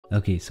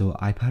Okay, so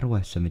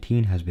iPadOS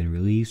 17 has been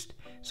released,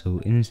 so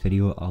in this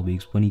video I'll be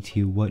explaining to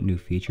you what new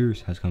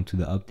features has come to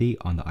the update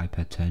on the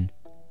iPad 10.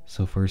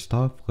 So first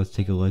off, let's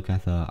take a look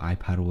at the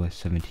iPadOS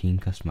 17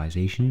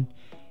 customization,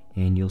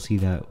 and you'll see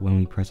that when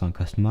we press on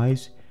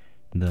customize,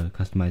 the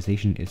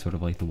customization is sort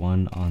of like the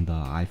one on the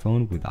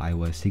iPhone with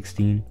iOS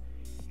 16,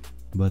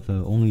 but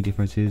the only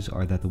differences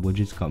are that the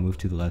widgets got moved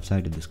to the left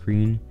side of the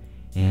screen,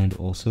 and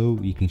also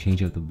you can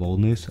change up the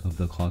boldness of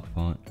the clock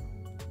font.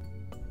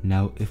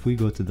 Now if we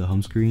go to the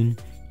home screen,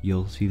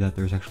 you'll see that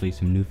there's actually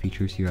some new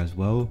features here as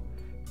well.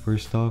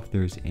 First off,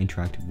 there's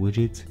interactive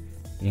widgets,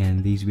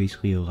 and these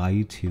basically allow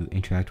you to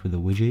interact with a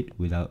widget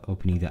without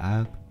opening the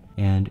app.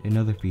 And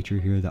another feature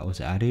here that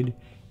was added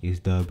is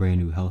the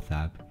brand new health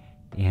app,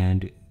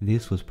 and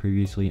this was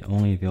previously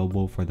only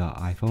available for the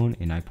iPhone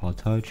and iPod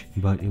Touch,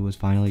 but it was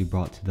finally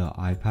brought to the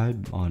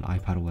iPad on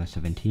iPadOS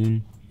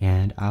 17.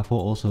 And Apple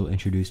also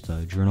introduced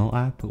the Journal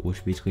app,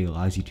 which basically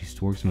allows you to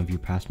store some of your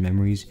past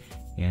memories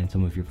and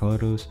some of your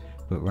photos,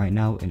 but right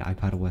now in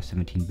iPadOS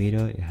 17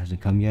 beta it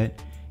hasn't come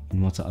yet,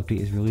 and once the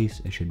update is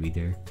released it should be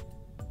there.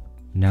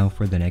 Now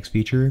for the next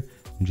feature,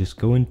 just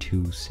go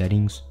into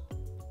settings,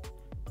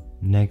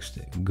 next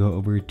go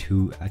over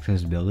to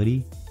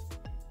accessibility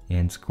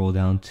and scroll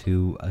down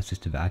to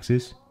Assistive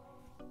Access,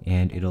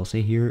 and it'll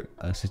say here,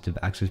 Assistive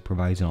Access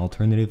provides an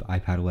alternative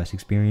iPadOS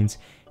experience.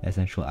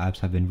 Essential apps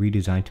have been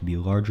redesigned to be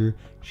larger,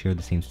 share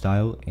the same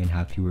style, and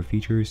have fewer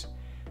features.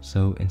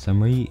 So in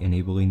summary,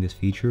 enabling this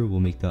feature will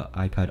make the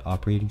iPad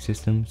operating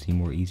system seem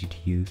more easy to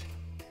use.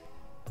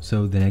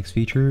 So the next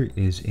feature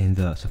is in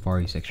the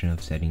Safari section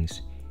of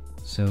settings.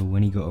 So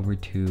when you go over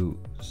to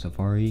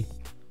Safari,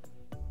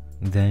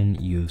 then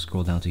you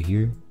scroll down to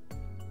here,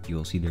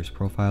 you'll see there's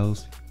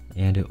profiles,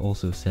 and it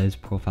also says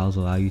profiles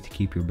allow you to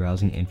keep your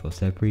browsing info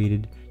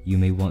separated. You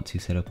may want to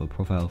set up a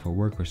profile for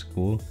work or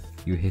school.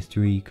 Your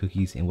history,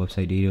 cookies, and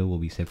website data will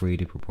be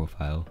separated per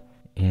profile.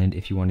 And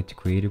if you wanted to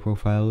create a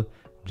profile,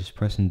 just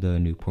press in the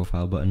new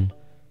profile button.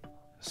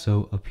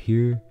 So up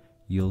here,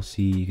 you'll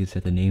see you can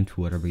set the name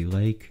to whatever you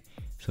like.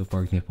 So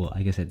for example,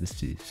 I can set this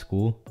to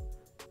school.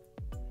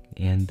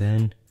 And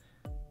then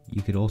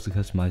you could also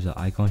customize the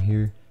icon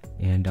here.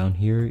 And down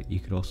here, you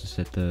could also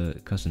set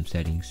the custom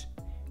settings.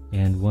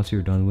 And once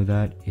you're done with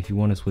that, if you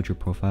want to switch your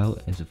profile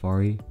in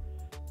Safari,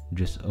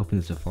 just open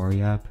the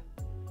Safari app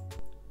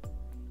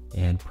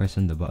and press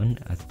on the button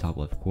at the top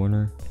left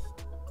corner.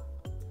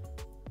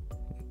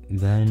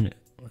 Then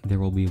there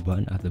will be a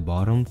button at the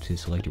bottom to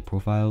select your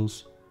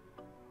profiles,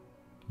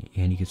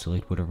 and you can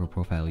select whatever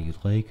profile you'd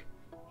like,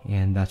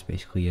 and that's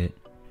basically it.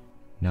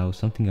 Now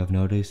something I've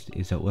noticed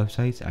is that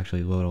websites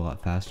actually load a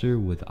lot faster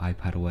with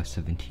iPadOS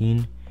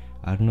 17.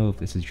 I don't know if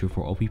this is true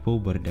for all people,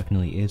 but it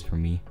definitely is for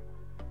me.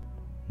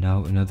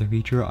 Now another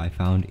feature I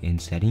found in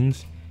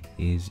settings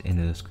is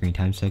in the screen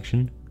time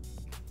section.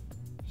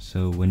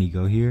 So when you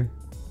go here,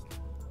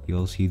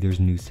 you'll see there's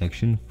a new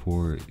section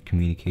for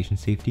communication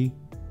safety.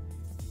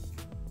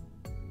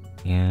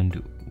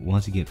 And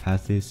once you get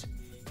past this,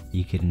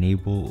 you can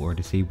enable or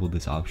disable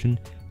this option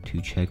to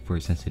check for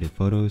sensitive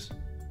photos.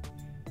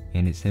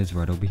 And it says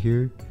right over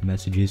here,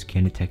 messages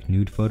can detect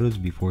nude photos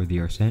before they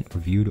are sent or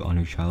viewed on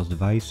your child's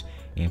device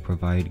and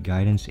provide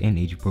guidance and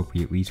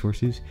age-appropriate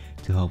resources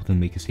to help them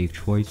make a safe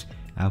choice.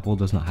 Apple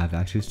does not have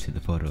access to the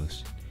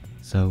photos.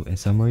 So in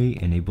summary,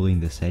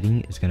 enabling this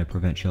setting is going to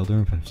prevent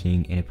children from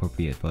seeing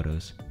inappropriate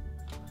photos.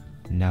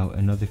 Now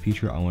another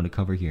feature I want to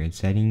cover here in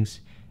settings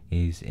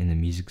is in the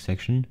music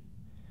section.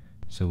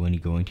 So when you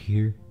go into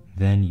here,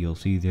 then you'll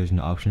see there's an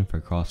option for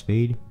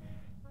crossfade,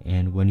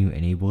 and when you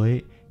enable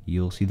it,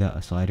 you'll see that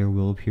a slider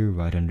will appear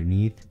right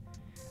underneath.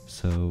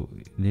 So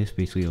this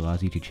basically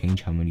allows you to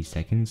change how many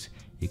seconds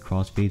it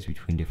crossfades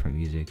between different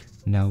music.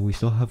 Now we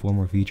still have one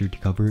more feature to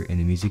cover in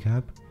the music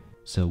app.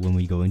 So when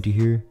we go into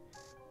here,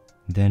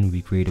 then we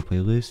create a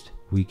playlist.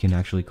 We can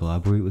actually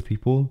collaborate with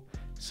people.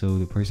 So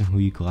the person who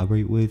you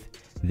collaborate with,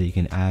 they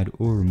can add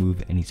or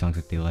remove any songs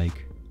that they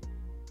like.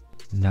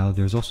 Now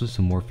there's also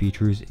some more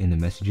features in the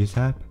Messages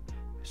app.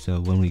 So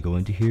when we go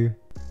into here,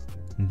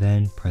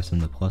 then press on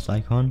the plus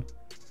icon,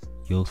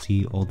 you'll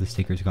see all the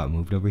stickers got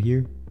moved over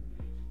here.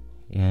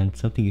 And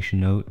something you should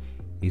note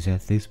is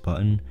that this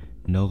button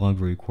no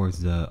longer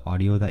records the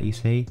audio that you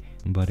say,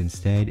 but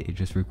instead it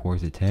just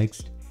records the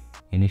text.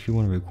 And if you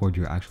want to record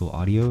your actual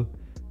audio,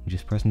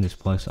 just press on this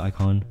plus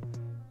icon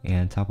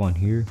and tap on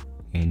here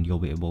and you'll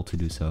be able to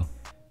do so.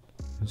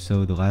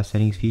 So the last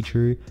settings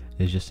feature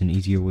is just an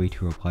easier way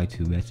to reply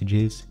to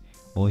messages.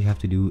 All you have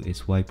to do is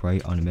swipe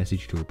right on a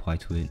message to reply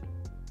to it.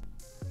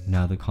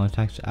 Now the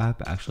Contacts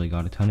app actually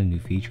got a ton of new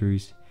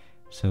features.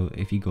 So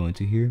if you go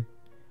into here,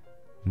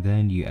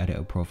 then you edit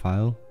a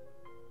profile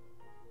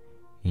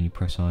and you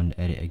press on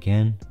edit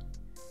again,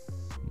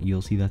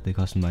 you'll see that the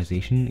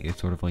customization is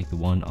sort of like the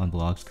one on the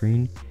lock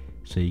screen.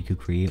 So you could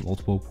create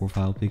multiple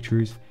profile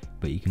pictures,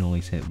 but you can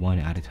only set one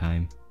at a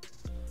time.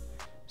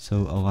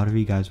 So a lot of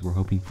you guys were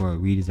hoping for a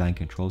redesigned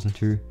control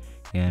center,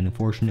 and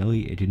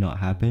unfortunately it did not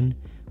happen,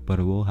 but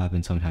it will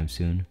happen sometime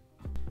soon.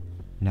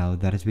 Now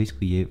that is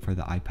basically it for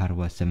the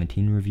iPadOS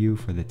 17 review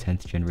for the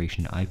 10th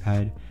generation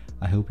iPad.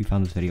 I hope you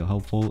found this video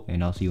helpful,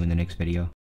 and I'll see you in the next video.